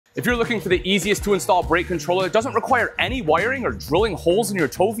If you're looking for the easiest to install brake controller that doesn't require any wiring or drilling holes in your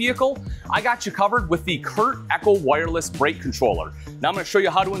tow vehicle, I got you covered with the CURT Echo Wireless Brake Controller. Now I'm going to show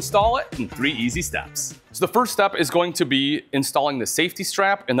you how to install it in 3 easy steps. So the first step is going to be installing the safety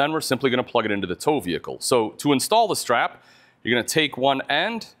strap, and then we're simply going to plug it into the tow vehicle. So to install the strap, you're going to take one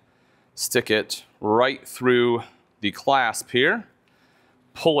end, stick it right through the clasp here,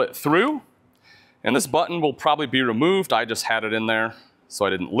 pull it through, and this button will probably be removed. I just had it in there so I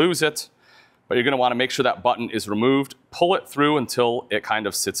didn't lose it. But you're going to want to make sure that button is removed, pull it through until it kind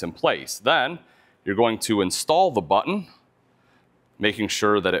of sits in place. Then you're going to install the button, making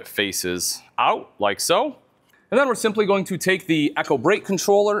sure that it faces out like so. And then we're simply going to take the Echo brake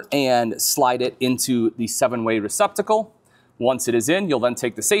controller and slide it into the 7-way receptacle. Once it is in, you'll then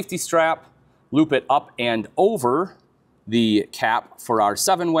take the safety strap, loop it up and over the cap for our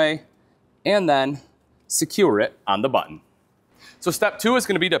 7-way, and then secure it on the button. So step 2 is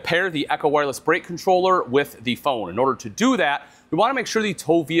going to be to pair the Echo Wireless Brake Controller with the phone. In order to do that, we want to make sure the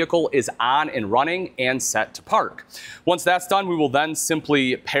tow vehicle is on and running and set to park. Once that's done, we will then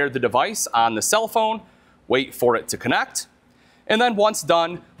simply pair the device on the cell phone, wait for it to connect, and then once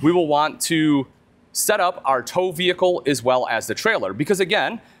done, we will want to set up our tow vehicle as well as the trailer. Because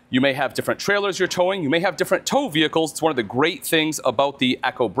again, you may have different trailers you're towing, you may have different tow vehicles. It's one of the great things about the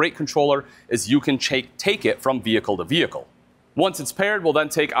Echo brake controller is you can take it from vehicle to vehicle. Once it's paired, we'll then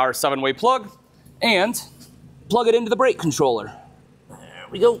take our 7-way plug and plug it into the brake controller. There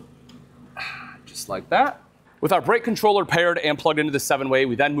we go. Just like that. With our brake controller paired and plugged into the 7-way,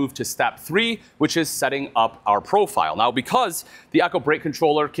 we then move to step 3, which is setting up our profile. Now, because the Echo brake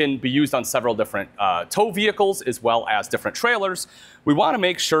controller can be used on several different tow vehicles as well as different trailers, we want to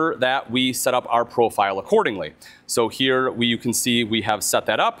make sure that we set up our profile accordingly. So here you can see we have set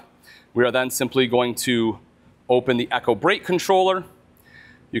that up. We are then simply going to open the Echo brake controller.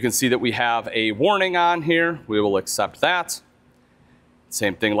 You can see that we have a warning on here. We will accept that.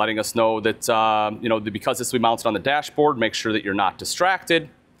 Same thing, letting us know that because this will be mounted on the dashboard, make sure that you're not distracted,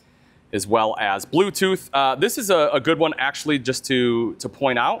 as well as Bluetooth. This is a good one actually just to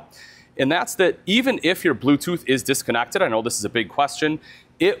point out, and that's that even if your Bluetooth is disconnected, I know this is a big question,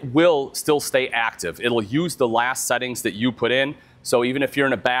 it will still stay active. It'll use the last settings that you put in. So even if you're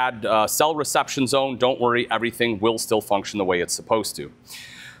in a bad cell reception zone, don't worry, everything will still function the way it's supposed to.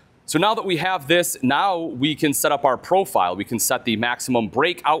 So now that we have this, now we can set up our profile. We can set the maximum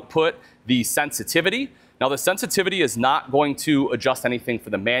brake output, the sensitivity. Now the sensitivity is not going to adjust anything for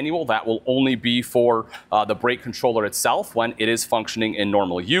the manual. That will only be for the brake controller itself when it is functioning in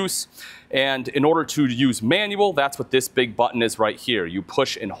normal use. And in order to use manual, that's what this big button is right here. You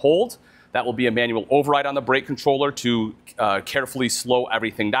push and hold. That will be a manual override on the brake controller to carefully slow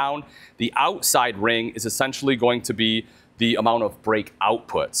everything down. The outside ring is essentially going to be the amount of brake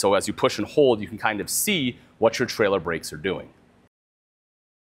output. So as you push and hold, you can kind of see what your trailer brakes are doing.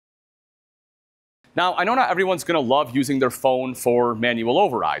 Now, I know not everyone's going to love using their phone for manual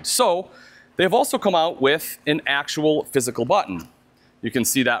override. So they've also come out with an actual physical button. You can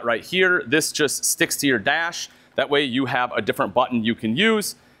see that right here. This just sticks to your dash. That way you have a different button you can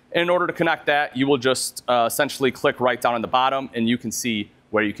use. And in order to connect that, you will just essentially click right down on the bottom and you can see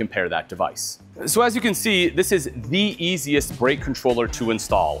where you can pair that device. So as you can see, this is the easiest brake controller to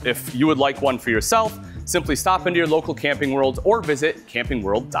install. If you would like one for yourself, simply stop into your local Camping World or visit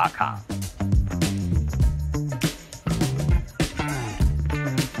campingworld.com.